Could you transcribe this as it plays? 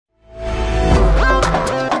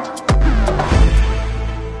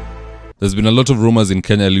There's been a lot of rumors in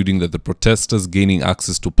Kenya alluding that the protesters gaining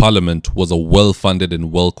access to parliament was a well-funded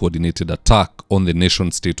and well-coordinated attack on the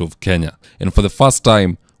nation-state of Kenya. And for the first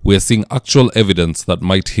time, we are seeing actual evidence that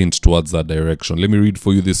might hint towards that direction. Let me read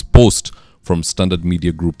for you this post from Standard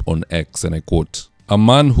Media Group on X, and I quote, "A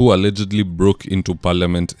man who allegedly broke into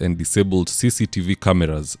parliament and disabled CCTV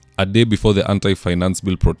cameras a day before the anti-finance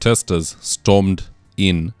bill protesters stormed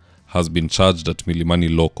in has been charged at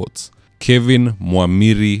Milimani Law Courts. Kevin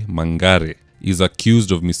Mwamiri Mangare is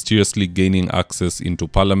accused of mysteriously gaining access into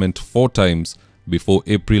parliament 4 times before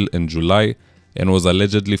April and July and was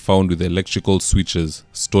allegedly found with electrical switches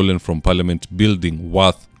stolen from parliament building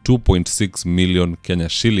worth 2.6 million Kenya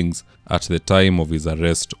shillings at the time of his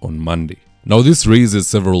arrest on Monday." Now this raises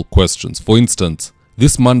several questions. For instance,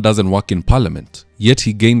 this man doesn't work in parliament, yet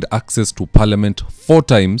he gained access to parliament 4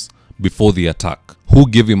 times before the attack. Who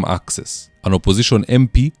gave him access? An opposition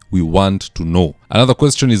MP? We want to know. Another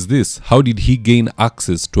question is this: how did he gain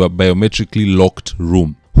access to a biometrically locked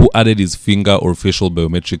room? Who added his finger or facial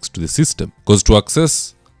biometrics to the system? Because to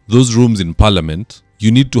access those rooms in parliament, you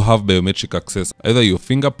need to have biometric access. Either your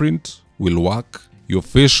fingerprint will work, your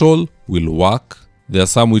facial will work. There are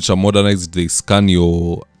some which are modernized, they scan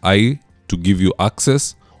your eye to give you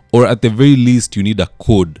access, or at the very least you need a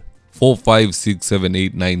code. 4, 5, 6, 7,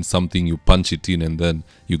 8, 9 something, you punch it in and then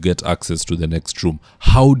you get access to the next room.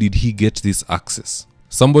 How did he get this access?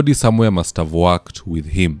 Somebody somewhere must have worked with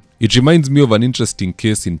him. It reminds me of an interesting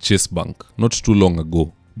case in Chase Bank not too long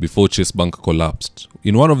ago, before Chase Bank collapsed.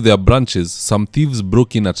 In one of their branches, some thieves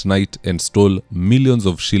broke in at night and stole millions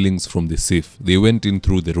of shillings from the safe. They went in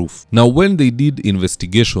through the roof. Now when they did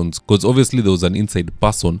investigations, because obviously there was an inside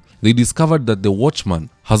person, they discovered that the watchman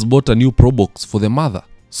has bought a new Pro Box for the mother.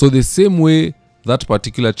 So the same way that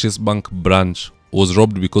particular Chase Bank branch was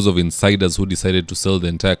robbed because of insiders who decided to sell the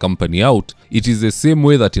entire company out, it is the same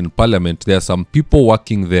way that in parliament there are some people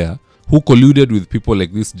working there who colluded with people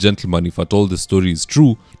like this gentleman, if at all the story is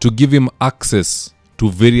true, to give him access to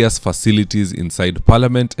various facilities inside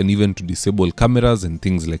parliament and even to disable cameras and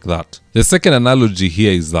things like that. The second analogy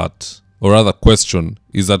here is that, or rather question,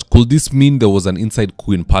 is that could this mean there was an inside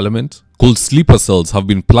coup in parliament? Could sleeper cells have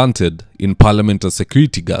been planted in parliament as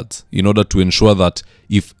security guards in order to ensure that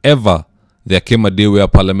if ever there came a day where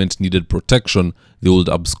parliament needed protection, they would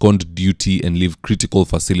abscond duty and leave critical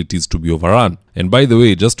facilities to be overrun? And by the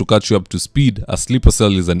way, just to catch you up to speed, a sleeper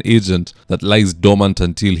cell is an agent that lies dormant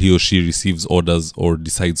until he or she receives orders or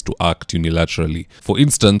decides to act unilaterally. For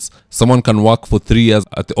instance, someone can work for 3 years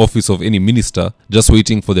at the office of any minister, just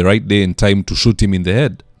waiting for the right day and time to shoot him in the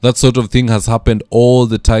head. That sort of thing has happened all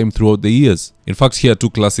the time throughout the years. In fact, here are 2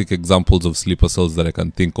 classic examples of sleeper cells that I can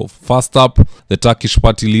think of. First up, the Turkish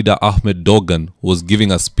party leader Ahmed Dogan was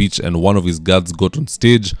giving a speech and one of his guards got on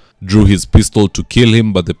stage, drew his pistol to kill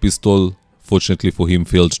him, but the pistol, fortunately for him,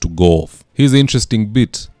 failed to go off. Here's the interesting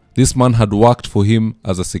bit. This man had worked for him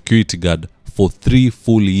as a security guard for 3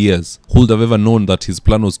 full years. Who would have ever known that his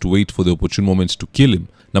plan was to wait for the opportune moment to kill him?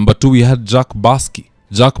 Number 2, we had Jack Barsky.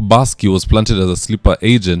 Jack Barsky was planted as a sleeper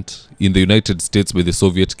agent in the United States by the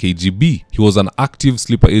Soviet KGB. He was an active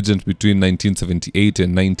sleeper agent between 1978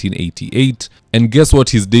 and 1988. And guess what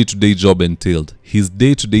his day-to-day job entailed? His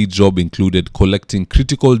day-to-day job included collecting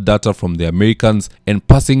critical data from the Americans and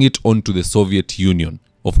passing it on to the Soviet Union.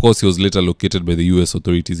 Of course, he was later located by the US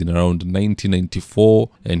authorities in around 1994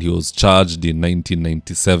 and he was charged in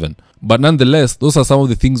 1997. But nonetheless, those are some of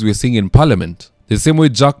the things we're seeing in parliament. The same way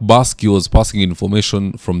Jack Barsky was passing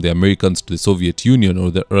information from the Americans to the Soviet Union,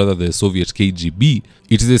 or rather the Soviet KGB,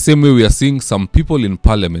 it is the same way we are seeing some people in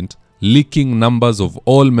parliament leaking numbers of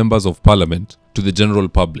all members of parliament to the general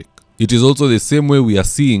public. It is also the same way we are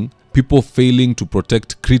seeing people failing to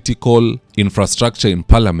protect critical infrastructure in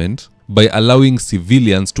parliament by allowing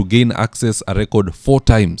civilians to gain access a record 4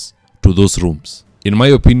 times to those rooms. In my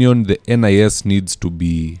opinion, the NIS needs to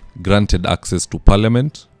be granted access to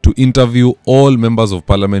parliament, to interview all members of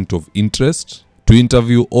parliament of interest, to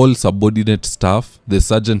interview all subordinate staff, the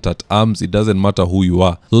sergeant at arms, it doesn't matter who you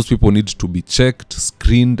are. Those people need to be checked,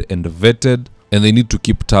 screened and vetted, and they need to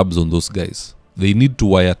keep tabs on those guys. They need to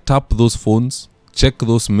wiretap those phones, check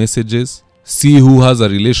those messages, see who has a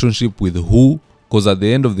relationship with who, because at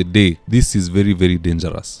the end of the day, this is very, very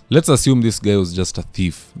dangerous. Let's assume this guy was just a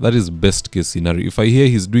thief. That is best case scenario. If I hear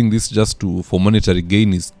he's doing this just for monetary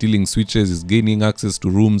gain, he's stealing switches, he's gaining access to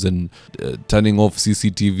rooms and turning off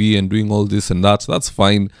CCTV and doing all this and that, that's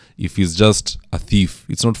fine if he's just a thief.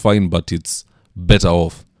 It's not fine, but it's better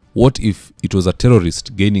off. What if it was a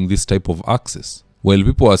terrorist gaining this type of access? While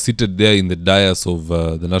people are seated there in the dais of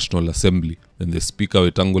the National Assembly, and the Speaker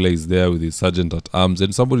Wetangula is there with his sergeant at arms,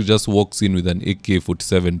 and somebody just walks in with an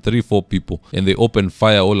AK-47, 3-4 people, and they open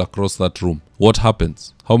fire all across that room. What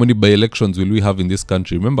happens? How many by-elections will we have in this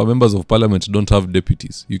country? Remember, members of parliament don't have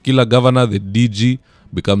deputies. You kill a governor, the DG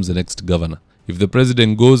becomes the next governor. If the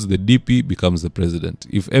president goes, the DP becomes the president.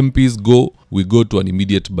 If MPs go, we go to an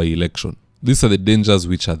immediate by-election. These are the dangers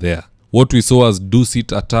which are there. What we saw as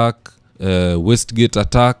Dusit attack, Westgate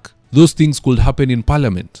attack, those things could happen in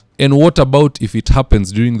parliament. And what about if it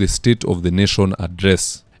happens during the State of the Nation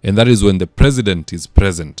address? And that is when the president is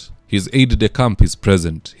present. His aide-de-camp is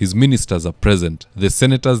present. His ministers are present. The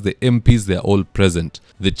senators, the MPs, they are all present.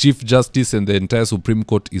 The Chief Justice and the entire Supreme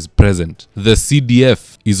Court is present. The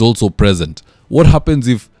CDF is also present. What happens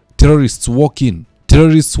if terrorists walk in?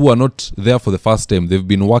 Terrorists who are not there for the first time. They've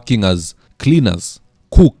been working as cleaners,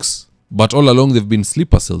 cooks, but all along they've been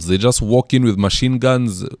sleeper cells. They just walk in with machine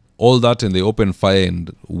guns, all that, and they open fire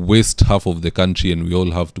and waste half of the country, and we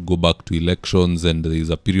all have to go back to elections, and there is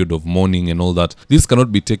a period of mourning and all that. This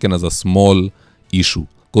cannot be taken as a small issue,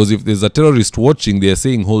 because if there's a terrorist watching, they are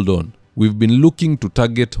saying, hold on, we've been looking to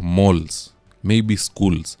target malls, maybe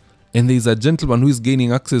schools, and there is a gentleman who is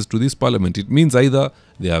gaining access to this parliament. It means either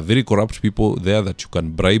there are very corrupt people there that you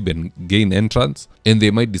can bribe and gain entrance, and they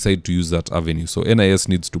might decide to use that avenue. So NIS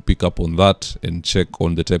needs to pick up on that and check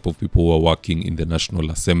on the type of people who are working in the National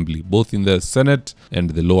Assembly, both in the Senate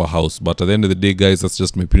and the lower house. But at the end of the day, guys, that's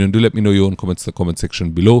just my opinion. Do let me know your own comments in the comment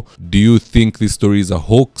section below. Do you think this story is a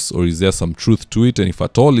hoax, or is there some truth to it? And if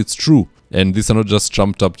at all it's true, and these are not just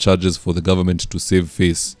trumped up charges for the government to save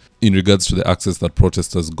face, in regards to the access that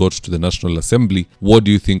protesters got to the National Assembly, what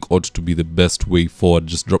do you think ought to be the best way forward?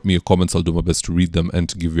 Just drop me your comments. I'll do my best to read them and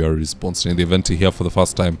to give you a response. And in the event you're here for the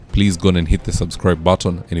first time, please go on and hit the subscribe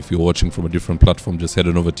button. And if you're watching from a different platform, just head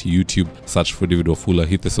on over to YouTube, search for David Wafula,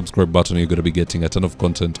 hit the subscribe button, and you're going to be getting a ton of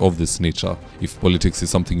content of this nature. If politics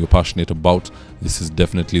is something you're passionate about, this is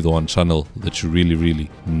definitely the one channel that you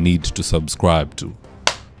really need to subscribe to.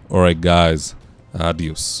 Alright guys,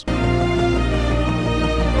 adios.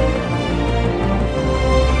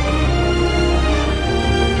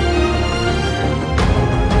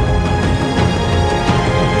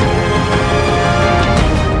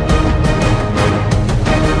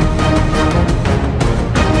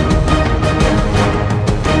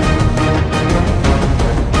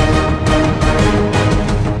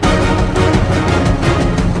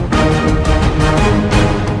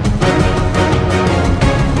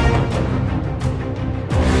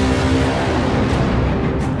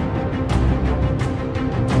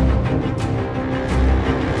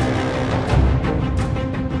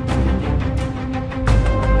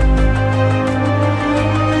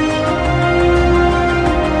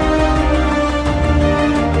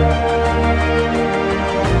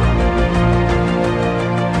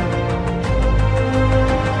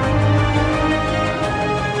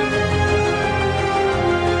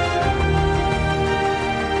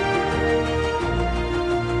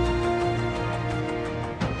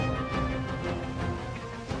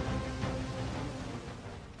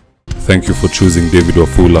 Thank you for choosing David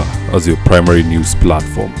Wafula as your primary news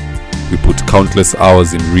platform. We put countless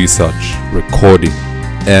hours in research, recording,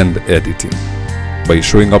 and editing. By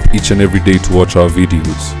showing up each and every day to watch our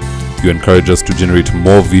videos, you encourage us to generate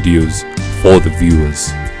more videos for the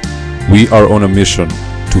viewers. We are on a mission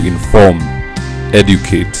to inform,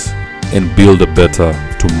 educate, and build a better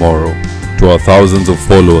tomorrow. To our thousands of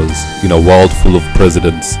followers in a world full of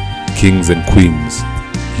presidents, kings, and queens,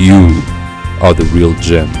 you are the real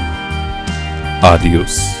gem.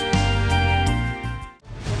 Adios.